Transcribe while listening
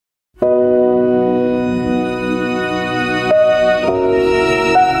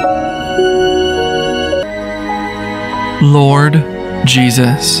Lord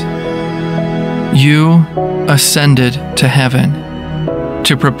Jesus, you ascended to heaven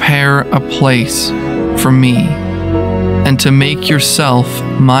to prepare a place for me and to make yourself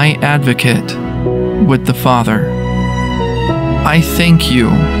my advocate with the Father. I thank you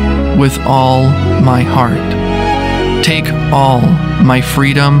with all my heart. Take all my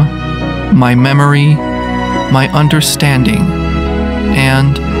freedom, my memory, my understanding,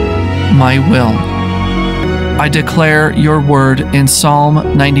 and my will. I declare your word in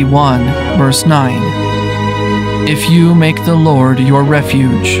Psalm 91, verse 9. If you make the Lord your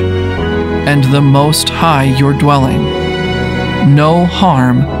refuge, and the Most High your dwelling, no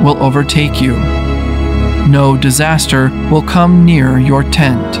harm will overtake you. No disaster will come near your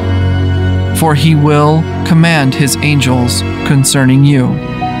tent, for he will command his angels concerning you,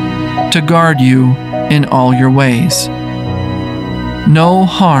 to guard you in all your ways. No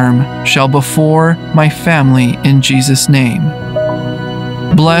harm shall befall my family in Jesus' name.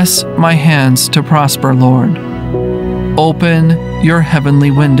 Bless my hands to prosper, Lord. Open your heavenly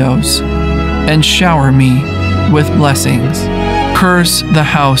windows and shower me with blessings. Curse the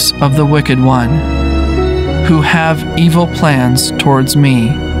house of the wicked one, who have evil plans towards me.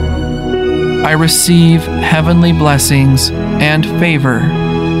 I receive heavenly blessings and favor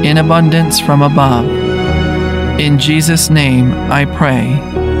in abundance from above. In Jesus' name I pray.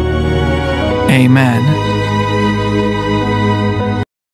 Amen.